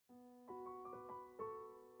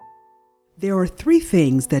There are three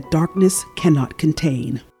things that darkness cannot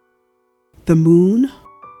contain: the moon,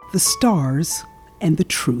 the stars, and the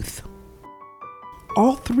truth.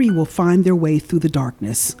 All three will find their way through the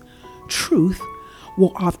darkness. Truth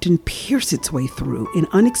will often pierce its way through in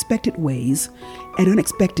unexpected ways, at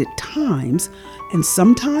unexpected times, and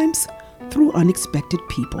sometimes through unexpected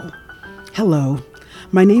people. Hello,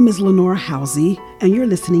 my name is Lenora Halsey, and you're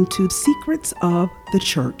listening to Secrets of the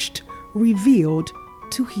Churched, Revealed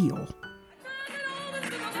to Heal.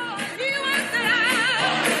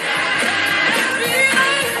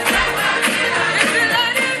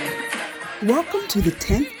 Welcome to the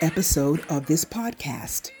 10th episode of this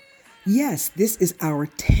podcast. Yes, this is our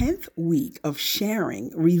 10th week of sharing,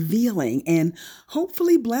 revealing, and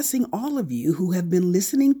hopefully blessing all of you who have been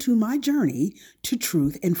listening to my journey to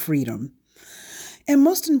truth and freedom. And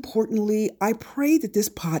most importantly, I pray that this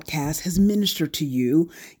podcast has ministered to you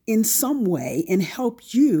in some way and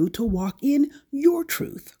helped you to walk in your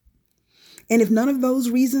truth. And if none of those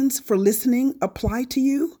reasons for listening apply to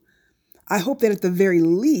you, I hope that at the very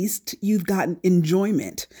least, you've gotten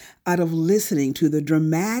enjoyment out of listening to the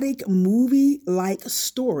dramatic movie-like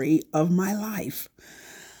story of my life.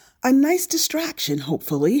 A nice distraction,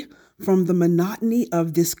 hopefully, from the monotony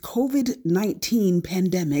of this COVID-19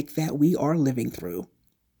 pandemic that we are living through.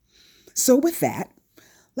 So with that,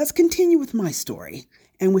 let's continue with my story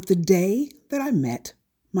and with the day that I met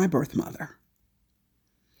my birth mother.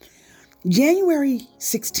 January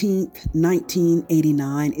 16th,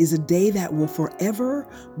 1989 is a day that will forever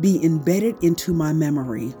be embedded into my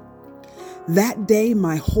memory. That day,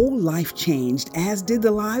 my whole life changed, as did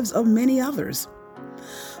the lives of many others.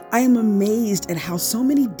 I am amazed at how so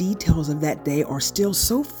many details of that day are still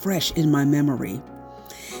so fresh in my memory.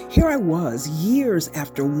 Here I was, years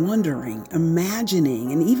after wondering,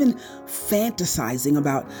 imagining, and even fantasizing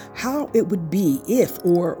about how it would be if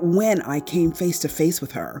or when I came face to face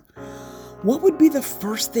with her. What would be the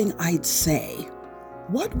first thing I'd say?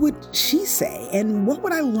 What would she say? And what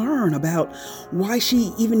would I learn about why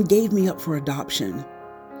she even gave me up for adoption?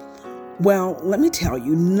 Well, let me tell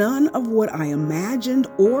you, none of what I imagined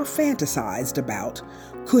or fantasized about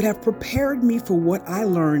could have prepared me for what I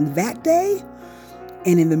learned that day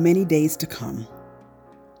and in the many days to come.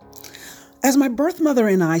 As my birth mother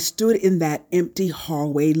and I stood in that empty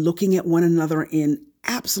hallway looking at one another in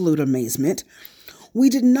absolute amazement, we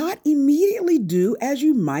did not immediately do as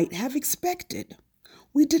you might have expected.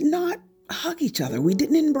 We did not hug each other. We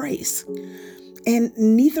didn't embrace. And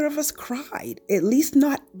neither of us cried, at least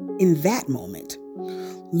not in that moment.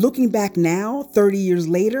 Looking back now, 30 years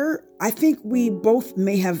later, I think we both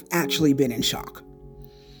may have actually been in shock.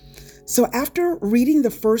 So after reading the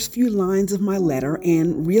first few lines of my letter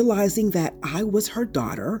and realizing that I was her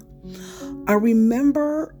daughter, I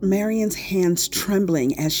remember Marion's hands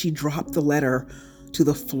trembling as she dropped the letter to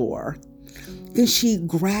the floor. Then she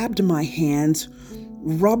grabbed my hands,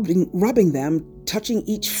 rubbing them, touching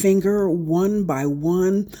each finger one by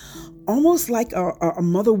one, almost like a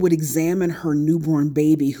mother would examine her newborn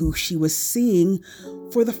baby who she was seeing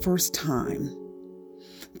for the first time.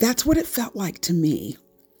 That's what it felt like to me.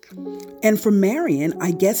 And for Marion,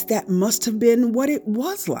 I guess that must have been what it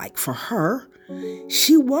was like for her.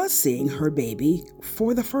 She was seeing her baby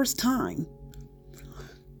for the first time.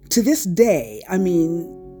 To this day,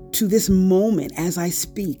 to this moment as I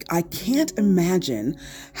speak, I can't imagine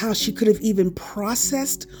how she could have even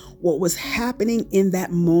processed what was happening in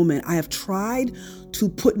that moment. I have tried to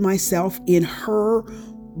put myself in her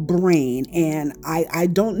brain, and I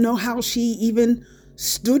don't know how she even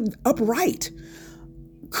stood upright.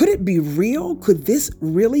 Could it be real? Could this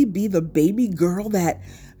really be the baby girl that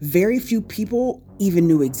very few people even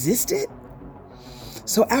knew existed?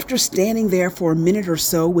 So after standing there for a minute or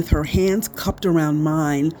so with her hands cupped around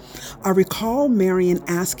mine, I recall Marion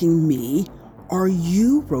asking me, "Are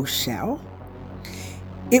you Rochelle?"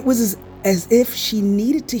 It was as if she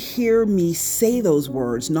needed to hear me say those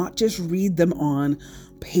words, not just read them on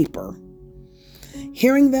paper.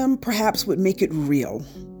 Hearing them perhaps would make it real.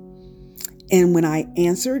 And when I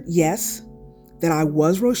answered yes, that I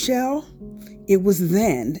was Rochelle, it was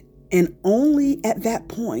then and only at that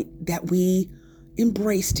point that we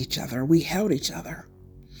embraced each other. We held each other.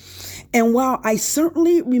 And while I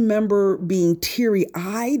certainly remember being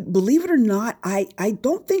teary-eyed, believe it or not, I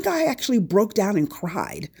don't think I actually broke down and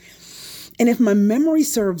cried. And if my memory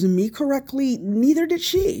serves me correctly, neither did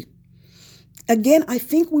she. Again, I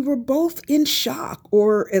think we were both in shock,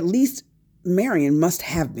 or at least Marion must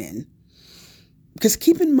have been. Because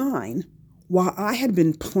keep in mind, while I had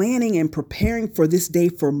been planning and preparing for this day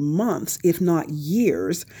for months, if not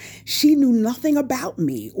years, she knew nothing about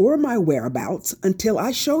me or my whereabouts until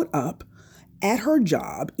I showed up at her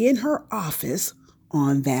job in her office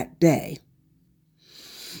on that day.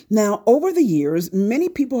 Now, over the years, many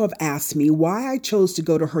people have asked me why I chose to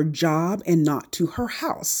go to her job and not to her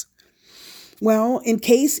house. Well, in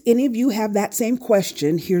case any of you have that same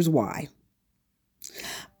question, here's why.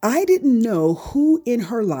 I didn't know who in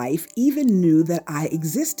her life even knew that I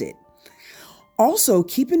existed. Also,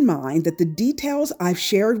 keep in mind that the details I've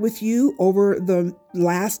shared with you over the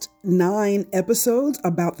last 9 episodes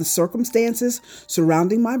about the circumstances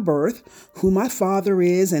surrounding my birth, who my father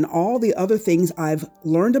is, and all the other things I've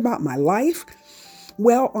learned about my life,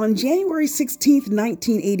 well, on January 16th,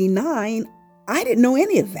 1989, I didn't know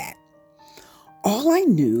any of that. All I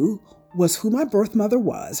knew was who my birth mother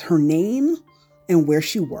was, her name, and where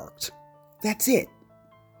she worked. That's it.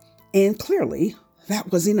 And clearly,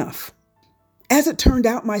 that was enough. As it turned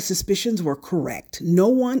out, my suspicions were correct. No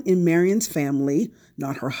one in Marion's family,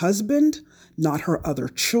 not her husband, not her other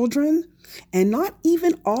children, and not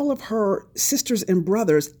even all of her sisters and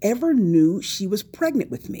brothers ever knew she was pregnant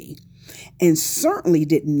with me, and certainly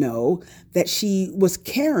didn't know that she was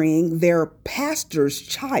carrying their pastor's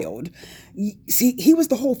child. See, he was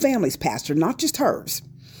the whole family's pastor, not just hers.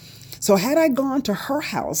 So had I gone to her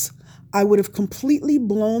house, I would have completely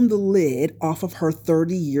blown the lid off of her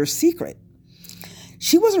 30-year secret.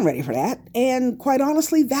 She wasn't ready for that, and quite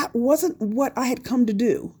honestly, that wasn't what I had come to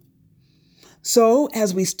do. So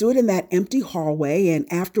as we stood in that empty hallway,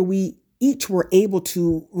 and after we each were able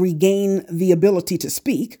to regain the ability to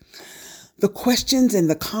speak, the questions and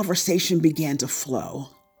the conversation began to flow.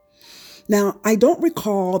 Now, I don't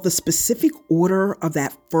recall the specific order of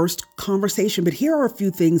that first conversation, but here are a few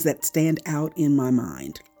things that stand out in my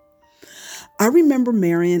mind. I remember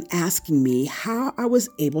Marion asking me how I was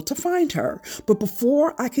able to find her, but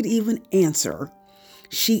before I could even answer,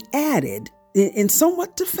 she added, and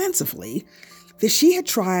somewhat defensively, that she had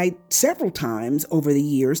tried several times over the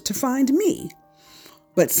years to find me.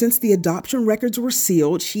 But since the adoption records were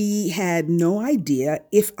sealed, she had no idea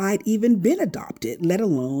if I'd even been adopted, let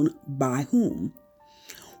alone by whom.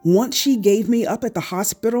 Once she gave me up at the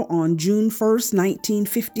hospital on June 1st,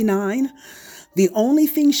 1959, the only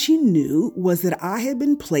thing she knew was that I had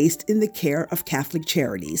been placed in the care of Catholic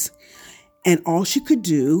Charities, and all she could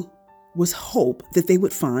do was hope that they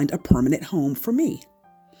would find a permanent home for me.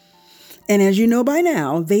 And as you know by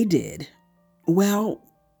now, they did. Well,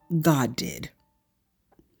 God did.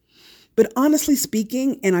 But honestly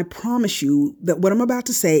speaking, and I promise you that what I'm about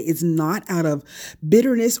to say is not out of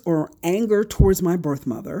bitterness or anger towards my birth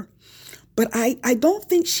mother, but I don't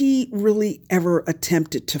think she really ever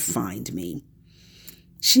attempted to find me.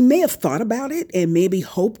 She may have thought about it and maybe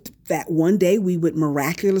hoped that one day we would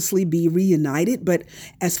miraculously be reunited, but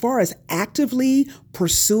as far as actively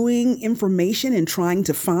pursuing information and trying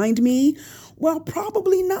to find me, well,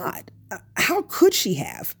 probably not. How could she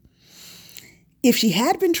have? If she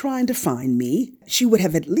had been trying to find me, she would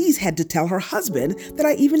have at least had to tell her husband that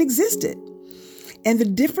I even existed. And the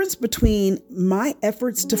difference between my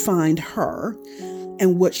efforts to find her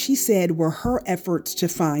and what she said were her efforts to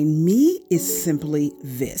find me is simply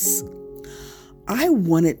this. I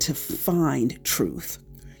wanted to find truth.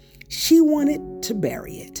 She wanted to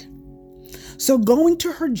bury it. So going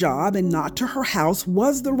to her job and not to her house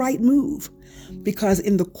was the right move, because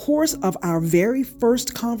in the course of our very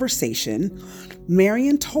first conversation,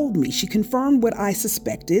 Marion told me, she confirmed what I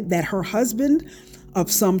suspected, that her husband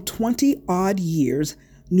of some 20 odd years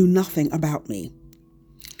knew nothing about me.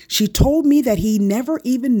 She told me that he never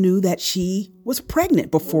even knew that she was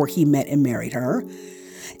pregnant before he met and married her.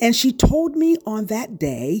 And she told me on that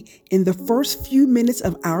day, in the first few minutes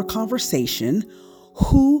of our conversation,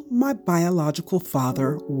 who my biological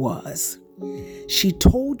father was. She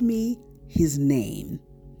told me his name,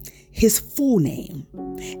 his full name.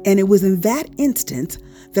 And it was in that instant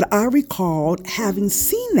that I recalled having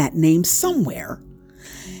seen that name somewhere.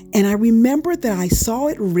 And I remembered that I saw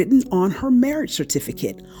it written on her marriage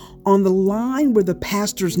certificate, on the line where the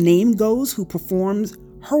pastor's name goes who performs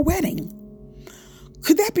her wedding.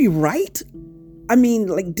 Could that be right? I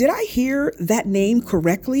mean, did I hear that name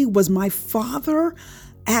correctly? Was my father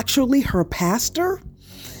actually her pastor?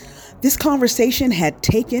 This conversation had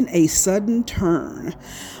taken a sudden turn.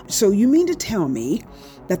 So you mean to tell me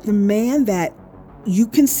that the man that you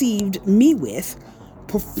conceived me with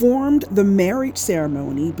performed the marriage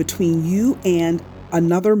ceremony between you and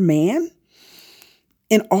another man?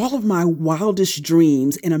 In all of my wildest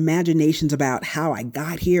dreams and imaginations about how I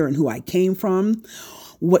got here and who I came from,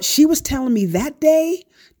 what she was telling me that day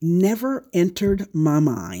never entered my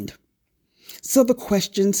mind. So the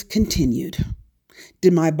questions continued.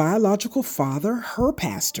 Did my biological father, her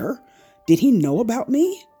pastor, did he know about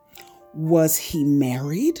me? Was he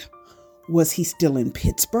married? Was he still in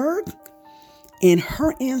Pittsburgh? And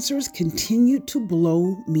her answers continued to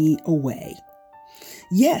blow me away.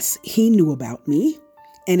 Yes, he knew about me.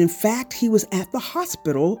 And in fact, he was at the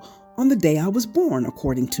hospital on the day I was born,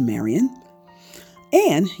 according to Marion.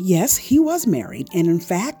 And yes, he was married. And in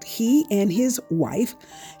fact, he and his wife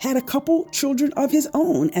had a couple children of his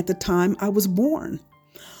own at the time I was born.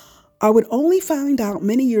 I would only find out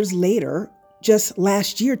many years later, just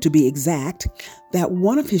last year to be exact, that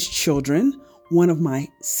one of his children, one of my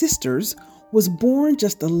sisters, was born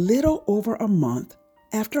just a little over a month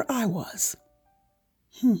after I was.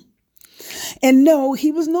 And no,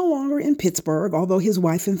 he was no longer in Pittsburgh, although his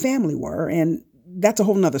wife and family were. And that's a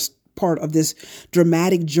whole nother part of this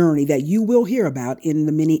dramatic journey that you will hear about in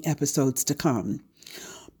the many episodes to come.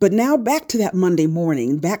 But now back to that Monday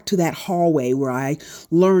morning, back to that hallway where I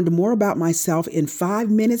learned more about myself in 5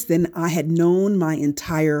 minutes than I had known my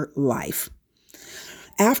entire life.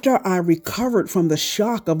 After I recovered from the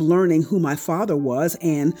shock of learning who my father was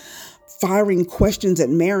and firing questions at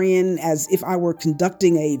Marion as if I were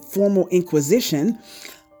conducting a formal inquisition,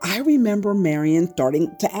 I remember Marion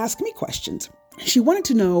starting to ask me questions. She wanted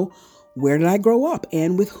to know, where did I grow up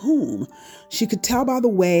and with whom? She could tell by the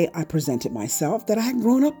way I presented myself that I had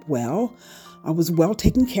grown up well. I was well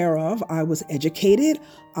taken care of. I was educated.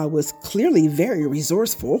 I was clearly very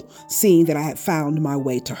resourceful, seeing that I had found my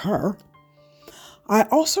way to her. I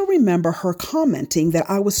also remember her commenting that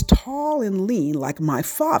I was tall and lean like my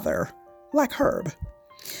father, like Herb.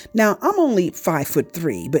 Now, I'm only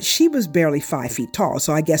 5'3", but she was barely 5 feet tall,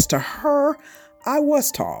 so I guess to her, I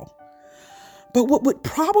was tall. But what would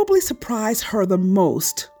probably surprise her the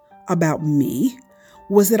most about me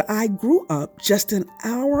was that I grew up just an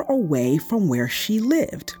hour away from where she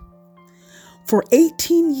lived. For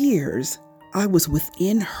 18 years, I was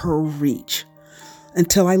within her reach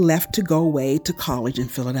until I left to go away to college in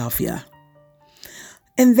Philadelphia.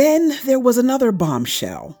 And then there was another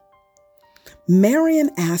bombshell. Marion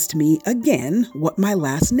asked me again what my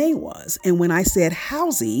last name was. And when I said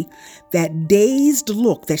Housey, that dazed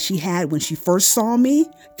look that she had when she first saw me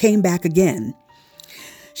came back again.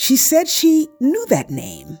 She said she knew that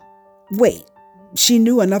name. Wait, she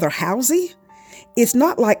knew another Housey? It's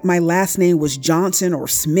not like my last name was Johnson or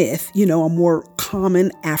Smith, a more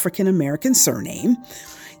common African-American surname.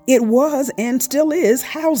 It was and still is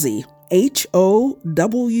Housey,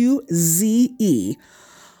 Howze,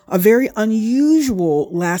 a very unusual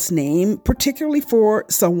last name, particularly for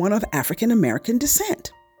someone of African-American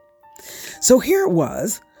descent. So here it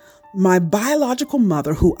was, my biological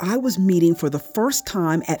mother, who I was meeting for the first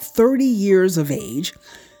time at 30 years of age,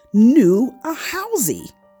 knew a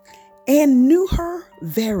Housey and knew her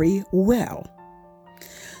very well.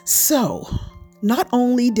 So not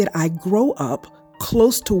only did I grow up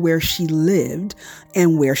close to where she lived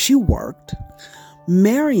and where she worked,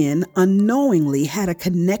 Marion unknowingly had a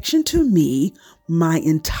connection to me my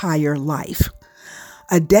entire life,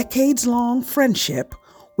 a decades-long friendship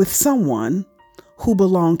with someone who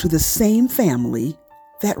belonged to the same family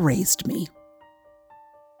that raised me.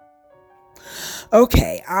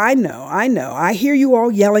 Okay, I know. I hear you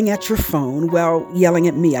all yelling at your phone. Well, yelling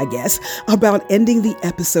at me, I guess, about ending the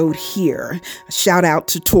episode here. Shout out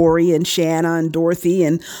to Tori and Shanna and Dorothy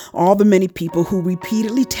and all the many people who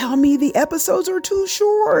repeatedly tell me the episodes are too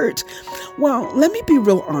short. Well, let me be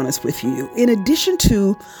real honest with you. In addition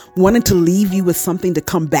to wanting to leave you with something to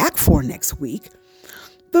come back for next week,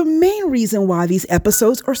 the main reason why these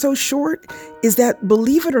episodes are so short is that,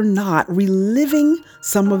 believe it or not, reliving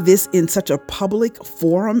some of this in such a public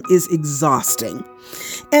forum is exhausting.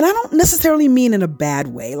 And I don't necessarily mean in a bad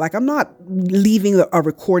way. Like, I'm not leaving a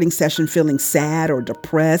recording session feeling sad or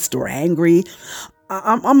depressed or angry.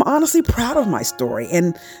 I'm honestly proud of my story,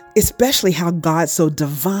 and especially how God so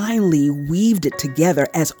divinely weaved it together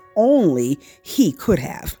as only He could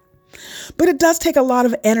have. But it does take a lot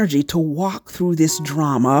of energy to walk through this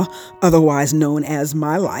drama, otherwise known as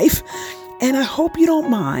my life. And I hope you don't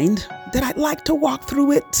mind that I'd like to walk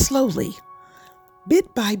through it slowly,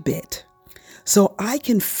 bit by bit, so I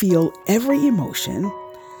can feel every emotion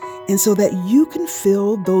and so that you can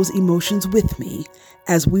feel those emotions with me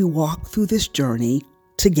as we walk through this journey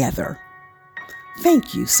together.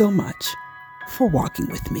 Thank you so much for walking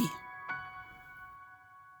with me.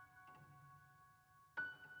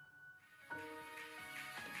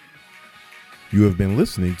 You have been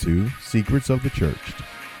listening to Secrets of the Church,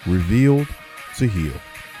 Revealed to Heal,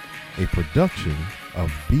 a production of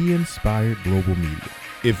Be Inspired Global Media.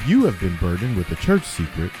 If you have been burdened with a church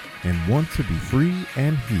secret and want to be free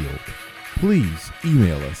and healed, please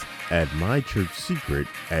email us at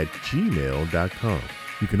mychurchsecret@gmail.com.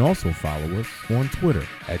 You can also follow us on Twitter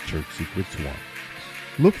at Church Secrets 1.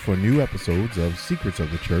 Look for new episodes of Secrets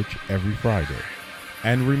of the Church every Friday.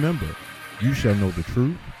 And remember, you shall know the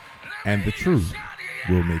truth, and the truth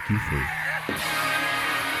will make you free.